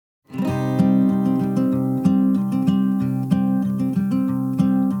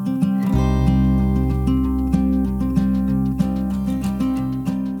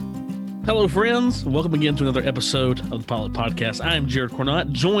Hello, friends. Welcome again to another episode of the Pilot Podcast. I am Jared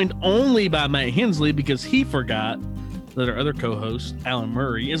Cornott, joined only by Matt Hensley because he forgot that our other co-host, Alan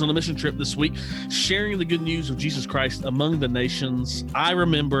Murray, is on a mission trip this week, sharing the good news of Jesus Christ among the nations. I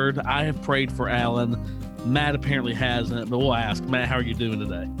remembered. I have prayed for Alan. Matt apparently hasn't, but we'll ask. Matt, how are you doing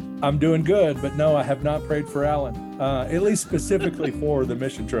today? I'm doing good, but no, I have not prayed for Alan, at least specifically for the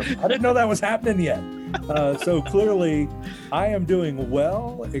mission trip. I didn't know that was happening yet. So clearly I am doing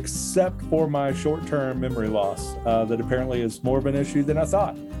well, except for my short-term memory loss that apparently is more of an issue than I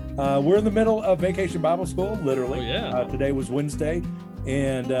thought. We're in the middle of Vacation Bible School, literally. Oh, yeah. Today was Wednesday,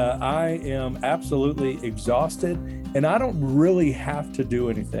 and I am absolutely exhausted, and I don't really have to do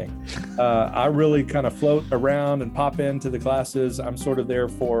anything. I really kind of float around and pop into the classes. I'm sort of there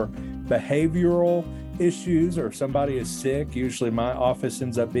for behavioral issues, or if somebody is sick. Usually my office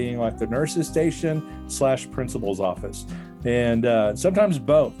ends up being like the nurse's station / principal's office, and sometimes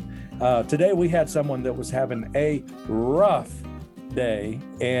both. Today we had someone that was having a rough day,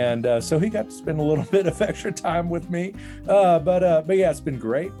 and so he got to spend a little bit of extra time with me, but yeah, it's been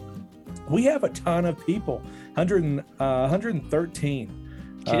great. We have a ton of people.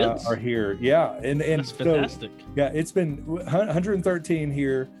 113 Kids are here. Yeah, and that's fantastic. So, yeah, it's been 113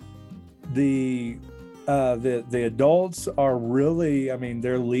 here. The adults are really, I mean,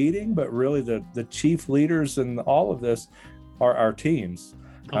 they're leading, but really the chief leaders in all of this are our teens.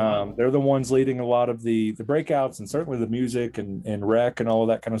 Wow. They're the ones leading a lot of the breakouts, and certainly the music and rec and all of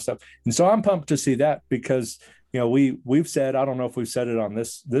that kind of stuff. And so I'm pumped to see that, because we've said, I don't know if we've said it on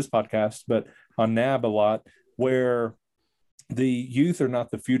this podcast, but on NAB a lot, where the youth are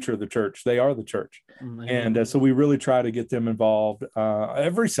not the future of the church. They are the church. Mm-hmm. And so we really try to get them involved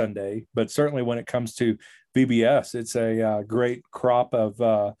every Sunday, but certainly when it comes to VBS, it's a great crop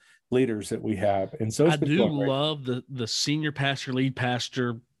of leaders that we have. And so I do love the senior pastor, lead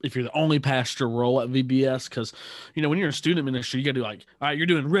pastor, if you're the only pastor role at VBS, because when you're in student ministry, you got to do like, all right, you're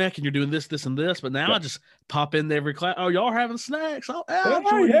doing rec and you're doing this and this, but now I just pop into every class. Oh, y'all are having snacks. Oh, yeah, I'm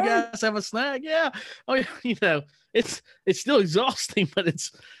sure you guys have a snack. Yeah. Oh, yeah. It's still exhausting, but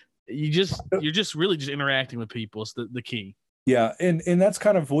you're just really just interacting with people. It's the key. Yeah, and that's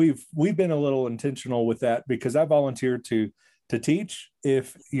kind of, we've been a little intentional with that, because I volunteered to teach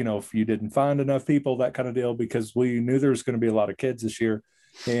if you didn't find enough people, that kind of deal, because we knew there was going to be a lot of kids this year,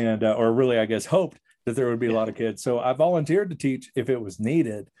 and or really, I guess, hoped that there would be a lot of kids. So I volunteered to teach if it was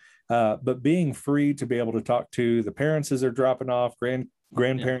needed, but being free to be able to talk to the parents as they're dropping off,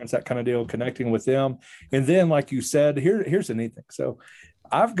 grandparents, that kind of deal, connecting with them. And then, like you said, here's the neat thing. So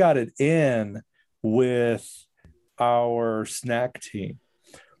I've got it in with our snack team.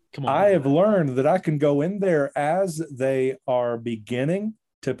 I have learned that I can go in there as they are beginning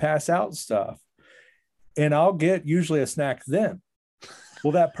to pass out stuff, and I'll get usually a snack then.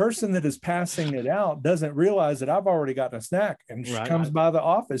 Well, that person that is passing it out doesn't realize that I've already gotten a snack, and she comes by the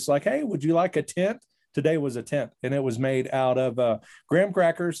office like, hey, would you like a tent? Today was a tent, and it was made out of graham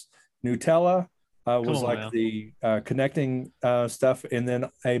crackers, Nutella was like the connecting stuff, and then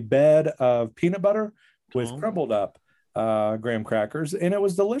a bed of peanut butter with crumbled up graham crackers, and it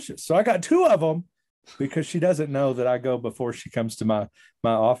was delicious. So I got 2 of them, because she doesn't know that I go before she comes to my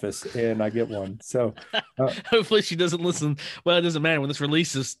office, and I get one. So hopefully she doesn't listen. Well, it doesn't matter when this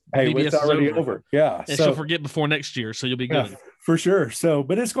releases. Hey, it's already over. Yeah, and she'll forget before next year, so you'll be good. Yeah, for sure. So,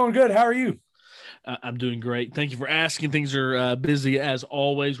 but it's going good. How are you? I'm doing great. Thank you for asking. Things are busy as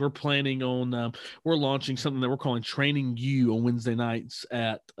always. We're planning on we're launching something that we're calling Training You on Wednesday nights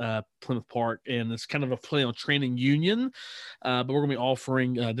at Plymouth Park, and it's kind of a play on Training Union, but we're going to be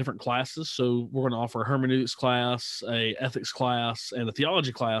offering different classes. So we're going to offer a hermeneutics class, a ethics class, and a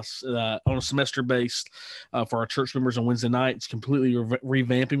theology class on a semester based for our church members on Wednesday nights, completely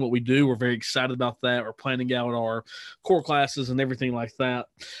revamping what we do. We're very excited about that. We're planning out our core classes and everything like that,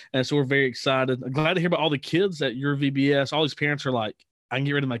 and so we're very excited. I'm glad to hear about all the kids at your VBS. All these parents are like, I can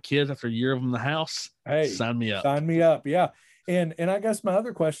get rid of my kids after a year of them in the house. Hey, sign me up. Sign me up. Yeah. And I guess my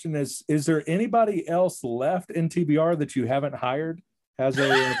other question is there anybody else left in TBR that you haven't hired as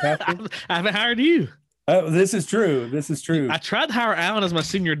a pastor? I haven't hired you. This is true. I tried to hire Alan as my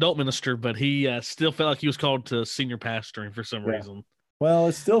senior adult minister, but he still felt like he was called to senior pastoring for some reason. Well,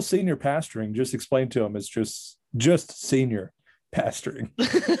 it's still senior pastoring. Just explain to him it's just senior pastoring.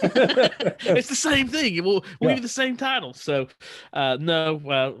 It's the same thing. We'll give you the same title. So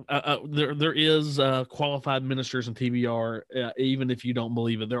no, there is qualified ministers in TBR. Even if you don't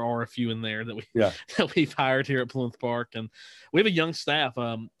believe it, there are a few in there that we've hired here at Plymouth Park, and we have a young staff.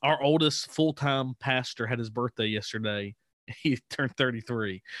 Our oldest full-time pastor had his birthday yesterday, he turned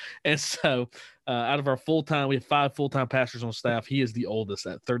 33. And so out of our full-time, we have 5 full-time pastors on staff. He is the oldest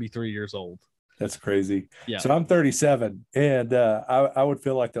at 33 years old. That's crazy. Yeah. So I'm 37, and I would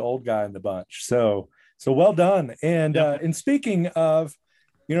feel like the old guy in the bunch. So well done. And speaking of,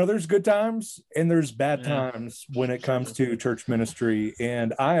 there's good times and there's bad times when it comes to church ministry.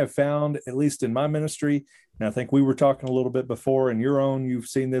 And I have found, at least in my ministry, and I think we were talking a little bit before in your own, you've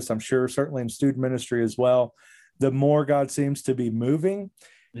seen this, I'm sure, certainly in student ministry as well. The more God seems to be moving,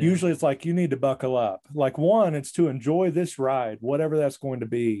 usually it's like you need to buckle up. Like, one, it's to enjoy this ride, whatever that's going to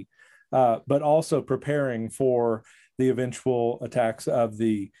be. But also preparing for the eventual attacks of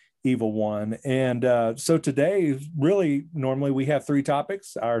the evil one. And so today, really, normally we have 3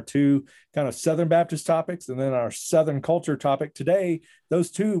 topics, our 2 kind of Southern Baptist topics, and then our Southern culture topic. Today,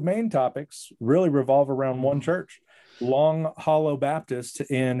 those 2 main topics really revolve around one church, Long Hollow Baptist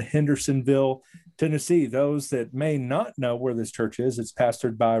in Hendersonville, Tennessee. Those that may not know where this church is, it's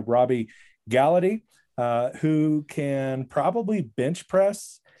pastored by Robbie Gallaty, who can probably bench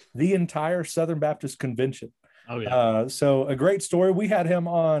press the entire Southern Baptist Convention. Oh, yeah. So a great story. We had him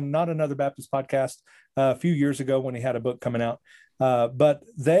on Not Another Baptist podcast a few years ago when he had a book coming out. But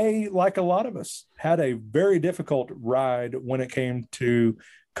they, like a lot of us, had a very difficult ride when it came to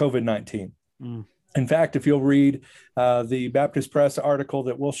COVID-19. In fact, if you'll read the Baptist Press article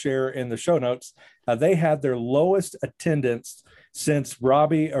that we'll share in the show notes, they had their lowest attendance since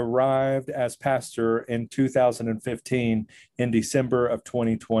Robbie arrived as pastor in 2015 in December of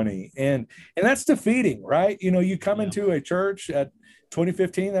 2020. And that's defeating, right? You come into a church at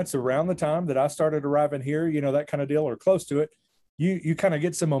 2015, that's around the time that I started arriving here, that kind of deal, or close to it. You kind of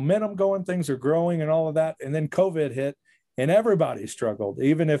get some momentum going, things are growing and all of that. And then COVID hit and everybody struggled.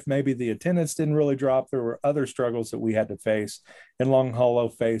 Even if maybe the attendance didn't really drop, there were other struggles that we had to face, and Long Hollow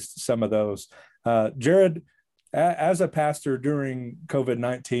faced some of those. Jared, as a pastor during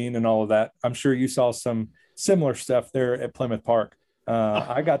COVID-19 and all of that, I'm sure you saw some similar stuff there at Plymouth Park.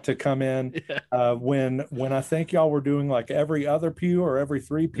 I got to come in when I think y'all were doing like every other pew or every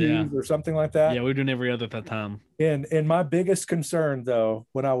 3 pews or something like that. Yeah, we were doing every other at that time. And my biggest concern, though,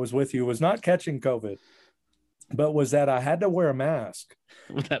 when I was with you was not catching COVID, but was that I had to wear a mask.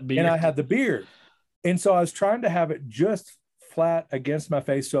 With that beard. And I had the beard. And so I was trying to have it just flat against my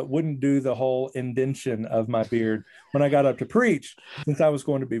face so it wouldn't do the whole indentation of my beard when I got up to preach, since I was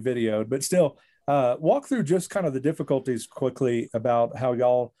going to be videoed. But still, walk through just kind of the difficulties quickly about how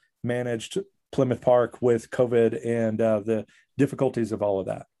y'all managed Plymouth Park with COVID and the difficulties of all of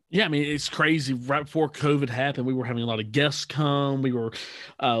that. Yeah, I mean, it's crazy. Right before COVID happened, we were having a lot of guests come. We were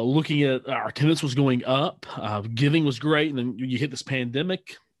looking at our attendance was going up. Giving was great. And then you hit this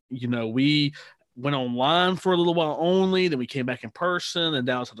pandemic. We went online for a little while only, then we came back in person, and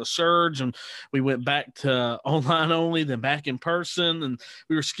Dallas had a surge, and we went back to online only, then back in person, and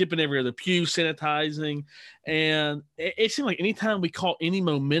we were skipping every other pew, sanitizing, and it seemed like anytime we caught any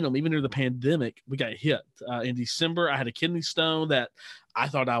momentum, even during the pandemic, we got hit. In December, I had a kidney stone that I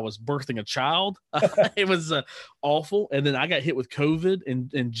thought I was birthing a child. It was awful, and then I got hit with COVID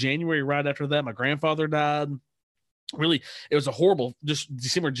in January. Right after that, my grandfather died. Really, it was a horrible, just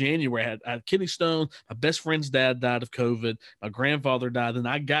December, January. I had kidney stone. My best friend's dad died of COVID. My grandfather died. Then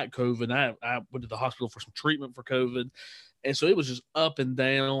I got COVID. I went to the hospital for some treatment for COVID. And so it was just up and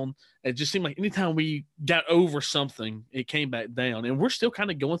down. It just seemed like anytime we got over something, it came back down. And we're still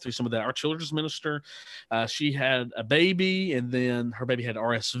kind of going through some of that. Our children's minister, she had a baby, and then her baby had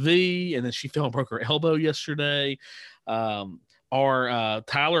RSV, and then she fell and broke her elbow yesterday. Our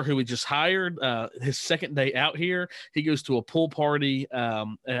Tyler, who we just hired, his second day out here, he goes to a pool party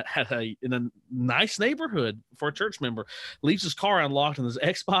in a nice neighborhood for a church member, leaves his car unlocked, and his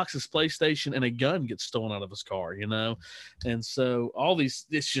Xbox, his PlayStation, and a gun gets stolen out of his car, And so all these,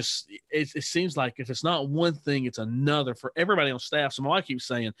 it seems like if it's not one thing, it's another for everybody on staff. So my wife keeps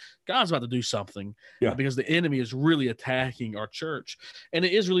saying, God's about to do something because the enemy is really attacking our church. And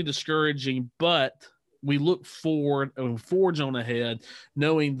it is really discouraging, but we look forward and forge on ahead,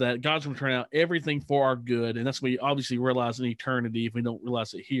 knowing that God's going to turn out everything for our good. And that's what we obviously realize in eternity if we don't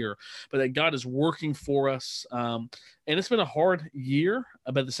realize it here, but that God is working for us. And it's been a hard year,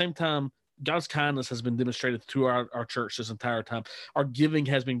 but at the same time, God's kindness has been demonstrated to our church this entire time. Our giving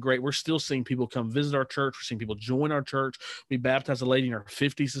has been great. We're still seeing people come visit our church. We're seeing people join our church. We baptized a lady in her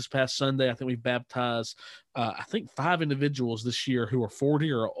 50s this past Sunday. I think we baptized, 5 individuals this year who are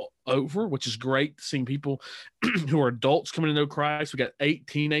 40 or over, which is great. Seeing people who are adults coming to know Christ. We got 8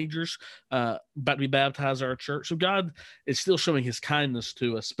 teenagers about to be baptized at our church. So God is still showing his kindness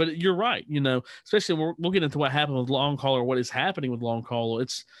to us. But you're right, especially when we'll get into what happened with Long Hollow or what is happening with Long Hollow.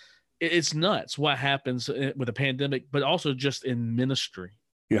 it's nuts what happens with a pandemic, but also just in ministry.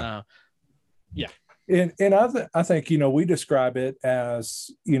 Yeah. Yeah. And I think, we describe it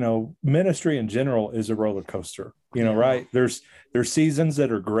as, ministry in general is a roller coaster, right? There's seasons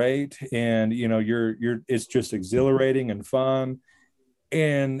that are great and, it's just exhilarating and fun.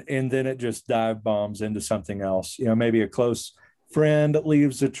 And then it just dive bombs into something else, maybe a close friend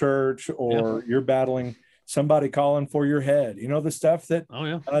leaves the church, or you're battling somebody calling for your head, the stuff that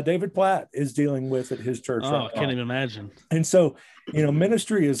David Platt is dealing with at his church. I can't even imagine. And so,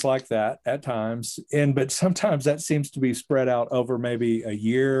 ministry is like that at times. But sometimes that seems to be spread out over maybe a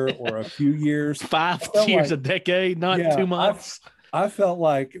year or a few years, 5 years, a decade, not 2 months. I felt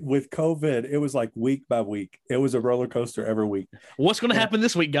like with COVID, it was like week by week. It was a roller coaster every week. What's going to happen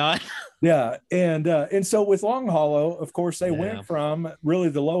this week, God? Yeah. And so with Long Hollow, of course, they went from really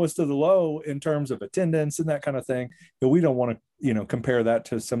the lowest of the low in terms of attendance and that kind of thing. But we don't want to, compare that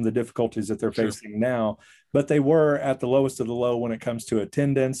to some of the difficulties that they're facing now. But they were at the lowest of the low when it comes to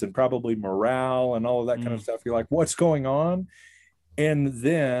attendance and probably morale and all of that kind of stuff. You're like, what's going on? And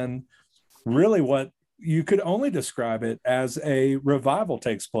then really what you could only describe it as a revival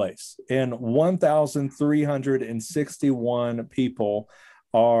takes place, and 1,361 people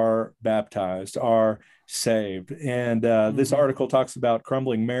are baptized, are saved. And this article talks about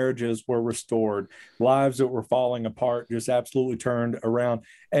crumbling marriages were restored, lives that were falling apart just absolutely turned around,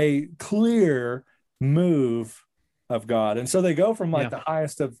 a clear move of God. And so they go from like the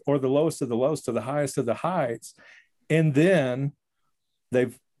highest of, or the lowest of the lows, to the highest of the heights. And then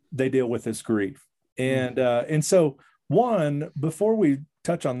they deal with this grief. And so before we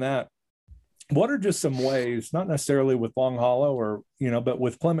touch on that, what are just some ways, not necessarily with Long Hollow or, but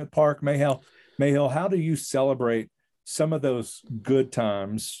with Plymouth Park, Mayhill, how do you celebrate some of those good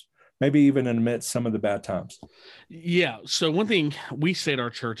times, maybe even amidst some of the bad times? Yeah. So one thing we say at our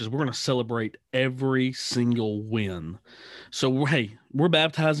church is we're going to celebrate every single win. So we're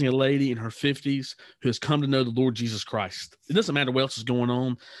baptizing a lady in her 50s who has come to know the Lord Jesus Christ. It doesn't matter what else is going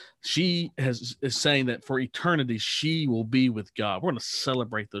on. She is saying that for eternity, she will be with God. We're going to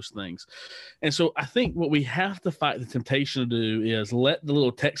celebrate those things. And so I think what we have to fight the temptation to do is let the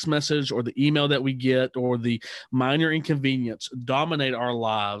little text message or the email that we get or the minor inconvenience dominate our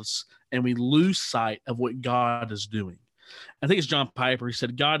lives, and we lose sight of what God is doing. I think it's John Piper. He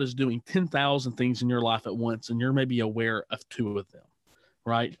said, God is doing 10,000 things in your life at once, and you're maybe aware of 2 of them,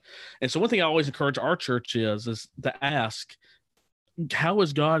 right? And so one thing I always encourage our church is to ask, how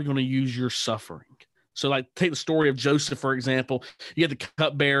is God going to use your suffering? So like take the story of Joseph, for example. You have the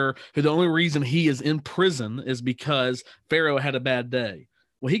cupbearer who the only reason he is in prison is because Pharaoh had a bad day.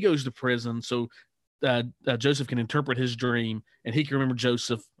 Well, he goes to prison so Joseph can interpret his dream, and he can remember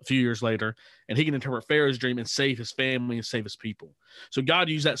Joseph a few years later, and he can interpret Pharaoh's dream and save his family and save his people. So God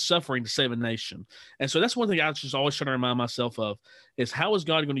used that suffering to save a nation. And so that's one thing I just always try to remind myself of is how is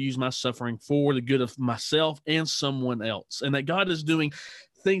God going to use my suffering for the good of myself and someone else? And that God is doing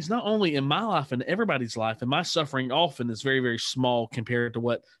things not only in my life and everybody's life, and my suffering often is very, very small compared to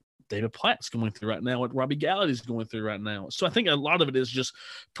what David Platt's going through right now, what Robbie Gallaty's going through right now. So I think a lot of it is just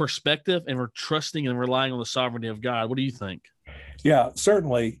perspective, and we're trusting and relying on the sovereignty of God. What do you think? Yeah,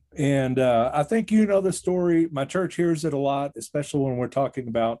 certainly. And I think the story. My church hears it a lot, especially when we're talking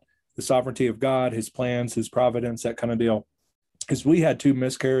about the sovereignty of God, his plans, his providence, that kind of deal. Because we had 2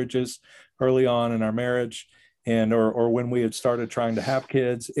 miscarriages early on in our marriage, and or when we had started trying to have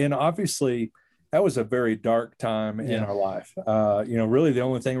kids. And obviously that was a very dark time in our life. Really the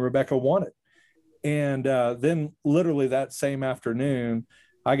only thing Rebecca wanted. And then literally that same afternoon,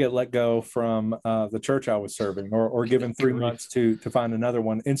 I get let go from the church I was serving, or given 3 months to find another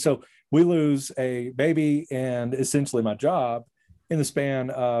one. And so we lose a baby and essentially my job in the span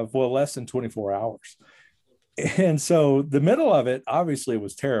of, less than 24 hours. And so the middle of it obviously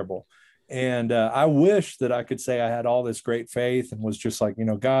was terrible. And I wish that I could say I had all this great faith and was just like,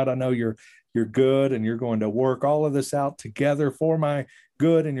 God, I know you're good, and you're going to work all of this out together for my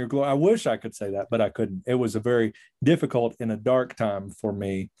good and your glory. I wish I could say that, but I couldn't. It was a very difficult and a dark time for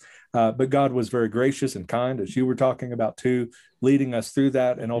me. But God was very gracious and kind, as you were talking about too, leading us through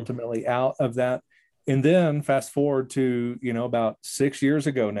that and ultimately out of that. And then fast forward to, about 6 years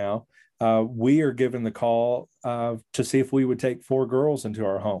ago now, we are given the call to see if we would take 4 girls into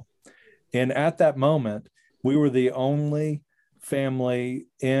our home. And at that moment, we were the only family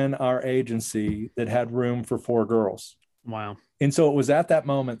in our agency that had room for 4 girls. Wow. And so it was at that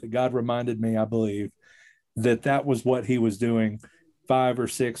moment that God reminded me, I believe, that was what he was doing 5 or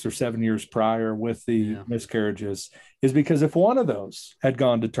 6 or 7 years prior with the miscarriages, is because if one of those had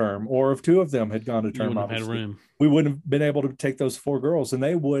gone to term, or if two of them had gone to term, obviously, we wouldn't have been able to take those 4 girls, and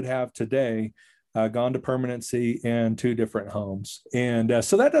they would have today gone to permanency in 2 different homes. And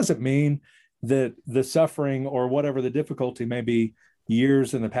so that doesn't mean that the suffering or whatever the difficulty may be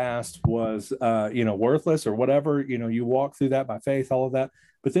years in the past was, worthless or whatever. You walk through that by faith, all of that,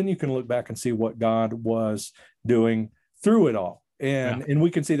 but then you can look back and see what God was doing through it all. And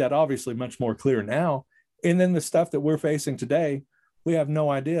we can see that obviously much more clear now. And then the stuff that we're facing today, we have no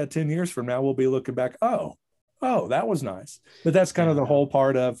idea. 10 years from now, we'll be looking back, oh, that was nice. But that's kind of the whole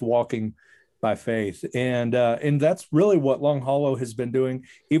part of walking by faith. And that's really what Long Hollow has been doing,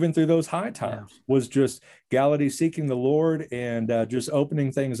 even through those high times, was just Galatea seeking the Lord and just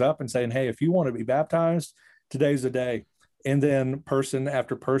opening things up and saying, hey, if you want to be baptized, today's the day. And then person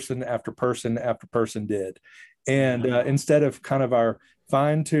after person after person after person did. And instead of kind of our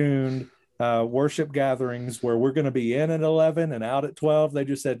fine-tuned worship gatherings where we're going to be in at 11 and out at 12, they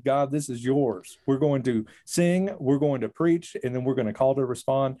just said, God, this is yours. We're going to sing, we're going to preach, and then we're going to call to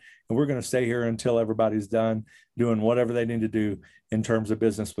respond, and we're going to stay here until everybody's done doing whatever they need to do in terms of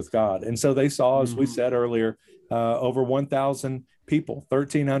business with God. And so they saw, as we said earlier, over 1,000 people,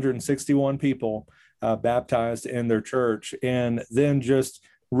 1,361 people baptized in their church. And then just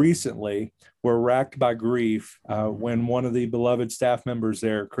recently were racked by grief when one of the beloved staff members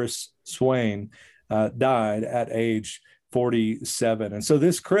there, Chris Swain, died at age 47. And so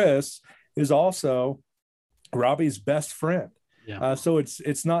this Chris is also Robbie's best friend. So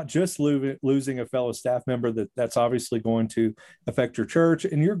it's not just losing a fellow staff member that's obviously going to affect your church,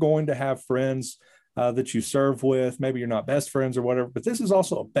 and you're going to have friends that you serve with. Maybe you're not best friends or whatever, but this is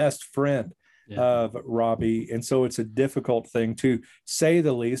also a best friend of Robbie. And so it's a difficult thing, to say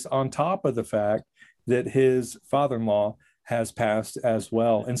the least, on top of the fact that his father-in-law has passed as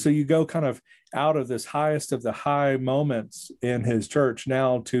well. And so you go kind of out of this highest of the high moments in his church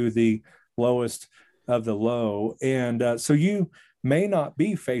now to the lowest of the low. And so you may not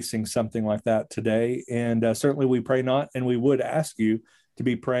be facing something like that today. And certainly we pray not, and we would ask you to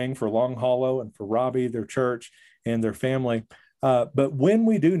be praying for Long Hollow and for Robbie, their church, and their family. But when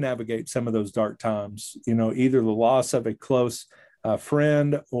we do navigate some of those dark times, either the loss of a close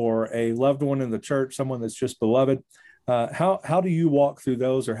friend or a loved one in the church, someone that's just beloved, how do you walk through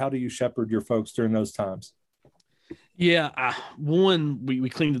those, or how do you shepherd your folks during those times? One, we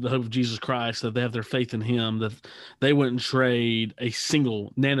cling to the hope of Jesus Christ, that they have their faith in him, that they wouldn't trade a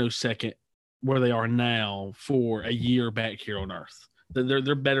single nanosecond where they are now for a year back here on earth.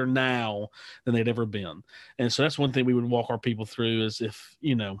 They're better now than they'd ever been. And so that's one thing we would walk our people through, is if,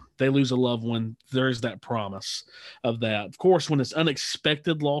 they lose a loved one, there is that promise of that. Of course, when it's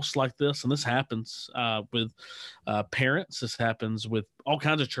unexpected loss like this, and this happens with parents, this happens with all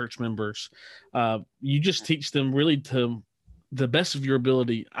kinds of church members, you just teach them really to the best of your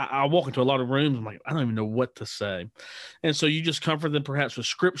ability. I walk into a lot of rooms, I'm like, I don't even know what to say. And so you just comfort them perhaps with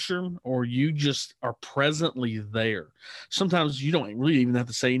scripture, or you just are presently there. Sometimes you don't really even have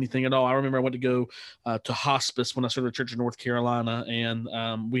to say anything at all. I remember I went to go to hospice when I started a church in North Carolina,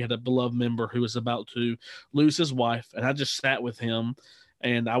 and we had a beloved member who was about to lose his wife, and I just sat with him,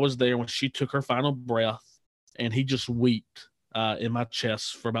 and I was there when she took her final breath, and he just wept in my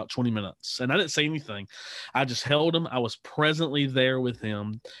chest for about 20 minutes. And I didn't say anything. I just held him. I was presently there with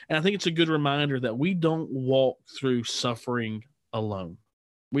him. And I think it's a good reminder that we don't walk through suffering alone.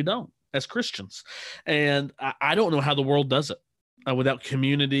 We don't, as Christians. And I don't know how the world does it without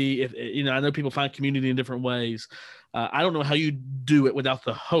community. I know people find community in different ways. I don't know how you do it without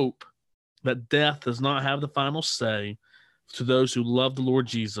the hope that death does not have the final say to those who love the Lord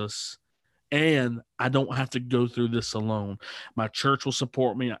Jesus. And I don't have to go through this alone. My church will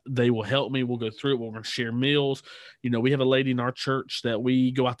support me. They will help me. We'll go through it. We're going to share meals. We have a lady in our church that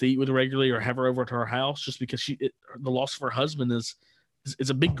we go out to eat with regularly, or have her over to our house, just because the loss of her husband is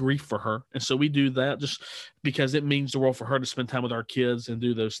a big grief for her. And so we do that just because it means the world for her to spend time with our kids and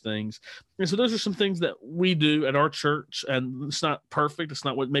do those things. And so those are some things that we do at our church, and it's not perfect. It's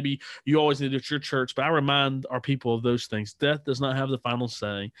not what maybe you always need to do at your church, but I remind our people of those things. Death does not have the final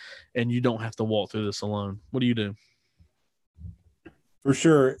say, and you don't have to walk through this alone. What do you do? For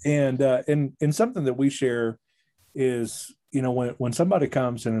sure. And something that we share is, when somebody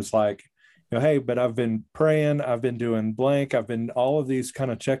comes and is like, hey, but I've been praying, I've been doing blank, I've been all of these kind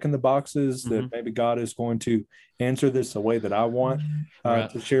of checking the boxes that maybe God is going to answer this the way that I want,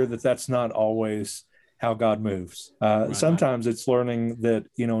 to share that's not always how God moves. Sometimes it's learning that,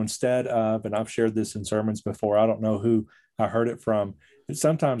 instead of, and I've shared this in sermons before, I don't know who I heard it from, but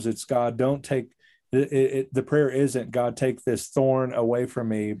sometimes it's, God, don't take the prayer isn't, God, take this thorn away from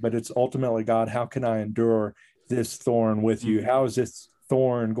me, but it's ultimately, God, how can I endure this thorn with you? How is this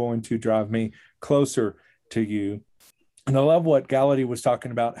thorn going to drive me closer to you? And I love what Gallaty was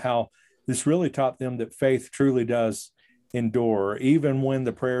talking about, how this really taught them that faith truly does endure, even when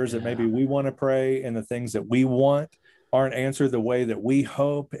the prayers that maybe we want to pray and the things that we want aren't answered the way that we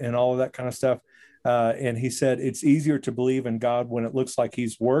hope and all of that kind of stuff. And he said, it's easier to believe in God when it looks like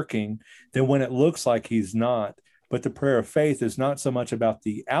he's working than when it looks like he's not. But the prayer of faith is not so much about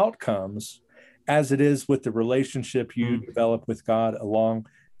the outcomes as it is with the relationship you develop with God along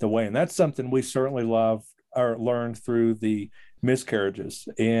the way. And that's something we certainly love or learned through the miscarriages,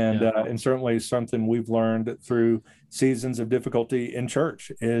 and certainly something we've learned through seasons of difficulty in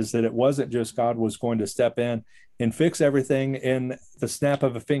church, is that it wasn't just God was going to step in and fix everything in the snap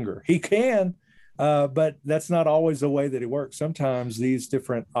of a finger. He can, but that's not always the way that he works. Sometimes these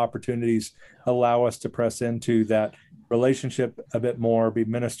different opportunities allow us to press into that relationship a bit more, be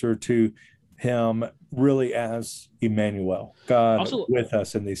ministered to him really as Emmanuel, God also with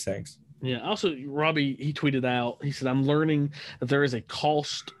us in these things. Yeah. Also, Robbie, he tweeted out, he said, I'm learning that there is a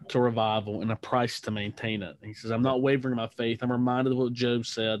cost to revival and a price to maintain it. He says, I'm not wavering in my faith. I'm reminded of what Job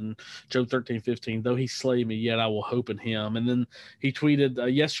said in Job 13:15, though he slay me, yet I will hope in him. And then he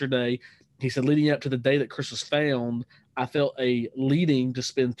tweeted yesterday, he said, leading up to the day that Chris was found, I felt a leading to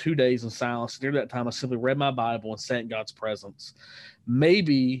spend 2 days in silence. Near that time, I simply read my Bible and sat in God's presence.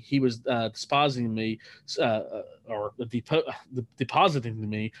 Maybe he was depositing me or depositing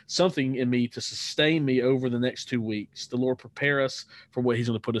me something in me to sustain me over the next 2 weeks. The Lord prepare us for what he's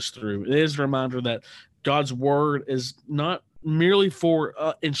going to put us through. It is a reminder that God's word is not merely for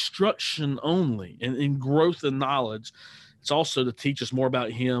instruction only and in growth and knowledge. It's also to teach us more about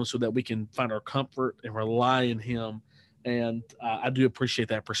him so that we can find our comfort and rely in him. And I do appreciate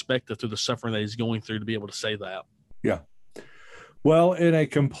that perspective through the suffering that he's going through to be able to say that. Yeah. Well, in a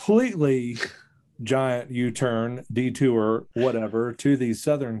completely giant U-turn, detour, whatever, to the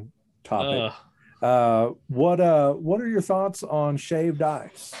Southern topic, what are your thoughts on shaved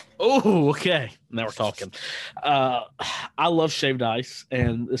ice? Oh, okay. Now we're talking. I love shaved ice,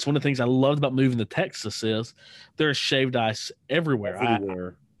 and it's one of the things I loved about moving to Texas is there's shaved ice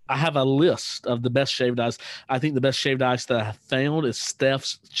everywhere. I have a list of the best shaved ice. I think the best shaved ice that I have found is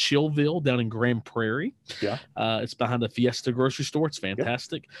Steph's Chillville down in Grand Prairie. Yeah. It's behind the Fiesta grocery store. It's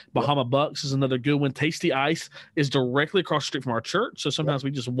fantastic. Yep. Bahama Bucks is another good one. Tasty Ice is directly across the street from our church. So sometimes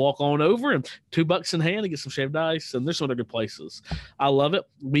we just walk on over and $2 in hand and get some shaved ice. And there's some other good places. I love it.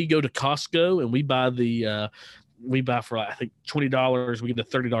 We go to Costco and we buy for I think $20. We get a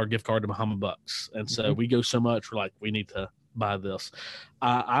 $30 gift card to Bahama Bucks. And so we go so much, we're like, we need to buy this.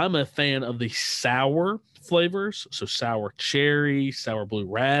 I'm a fan of the sour flavors, so sour cherry, sour blue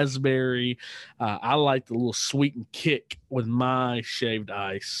raspberry. I like the little sweetened kick with my shaved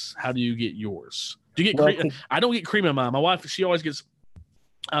ice. How do you get yours? Do you get cream? I don't get cream in mine. My wife, she always gets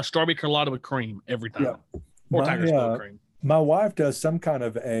strawberry carlotta with cream every time, or Tiger's Milk cream. My wife does some kind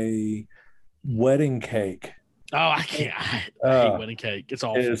of a wedding cake. Oh, I can't. I hate wedding cake. It's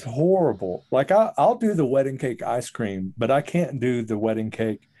awful. It is horrible. Like I'll do the wedding cake ice cream, but I can't do the wedding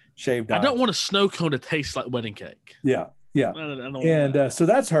cake shaved ice. I don't want a snow cone to taste like wedding cake. Yeah. I don't so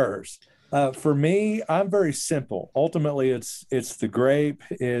that's hers. For me, I'm very simple. Ultimately, it's the grape,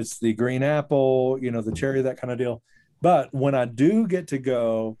 it's the green apple, the cherry, that kind of deal. But when I do get to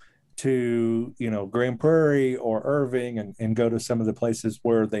go to Grand Prairie or Irving and go to some of the places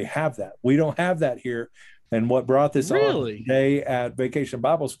where they have that, we don't have that here. And what brought this on today at Vacation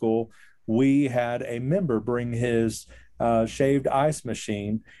Bible School, we had a member bring his shaved ice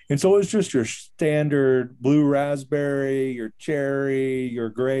machine. And so it was just your standard blue raspberry, your cherry, your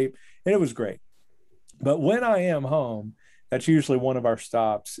grape, and it was great. But when I am home, that's usually one of our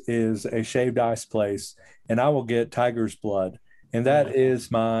stops is a shaved ice place, and I will get Tiger's Blood. And that is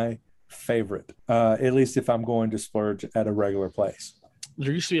my favorite, at least if I'm going to splurge at a regular place.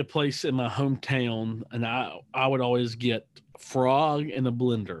 There used to be a place in my hometown, and I would always get Frog in a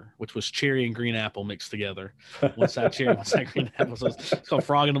blender, which was cherry and green apple mixed together. One side cherry, one side green apple. So it's called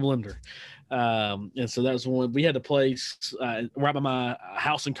Frog in a blender. And so that was one. We had a place right by my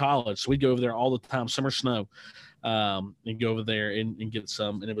house in college. So we'd go over there all the time, summer snow, and go over there and get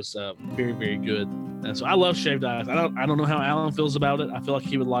some. And it was very, very good. And so I love shaved ice. I don't know how Alan feels about it. I feel like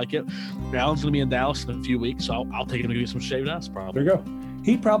he would like it. Alan's going to be in Dallas in a few weeks, so I'll take him to get some shaved ice probably. There you go.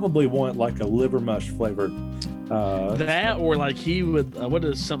 He'd probably want like a liver mush flavored. That or like he would, what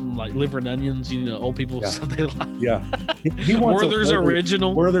is something like liver and onions, old people, something like. Yeah. He wants Werther's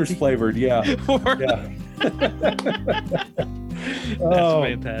original. Werther's flavored, yeah. That's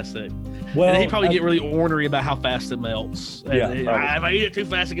fantastic. Well, and he'd probably get really ornery about how fast it melts. And Yeah, if I eat it too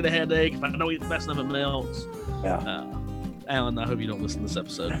fast, I get a headache. If I don't eat it fast enough, it melts. Yeah. Alan, I hope you don't listen to this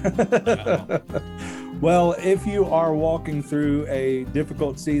episode. Well, if you are walking through a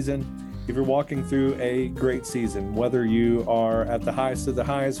difficult season, if you're walking through a great season, whether you are at the highest of the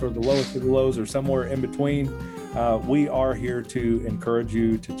highs or the lowest of the lows or somewhere in between, we are here to encourage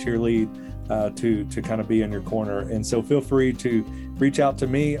you, to cheerlead, to kind of be in your corner. And so feel free to reach out to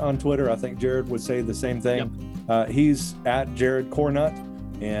me on Twitter. I think Jared would say the same thing. Yep. He's at Jared Cornut,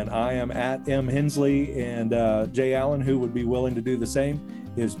 and I am at M. Hensley, and Jay Allen, who would be willing to do the same,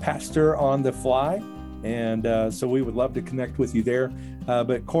 is Pastor on the Fly. And so we would love to connect with you there.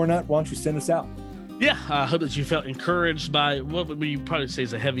 But Cornut, why don't you send us out? Yeah, I hope that you felt encouraged by what we probably say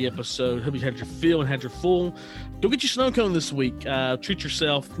is a heavy episode. Hope you had your fill and had your full. Go get your snow cone this week. Treat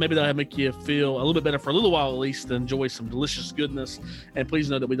yourself. Maybe that'll make you feel a little bit better for a little while at least. Enjoy some delicious goodness. And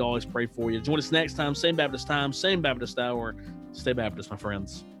please know that we'd always pray for you. Join us next time. Same Baptist hour. Stay Baptist, my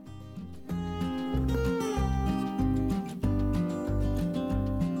friends.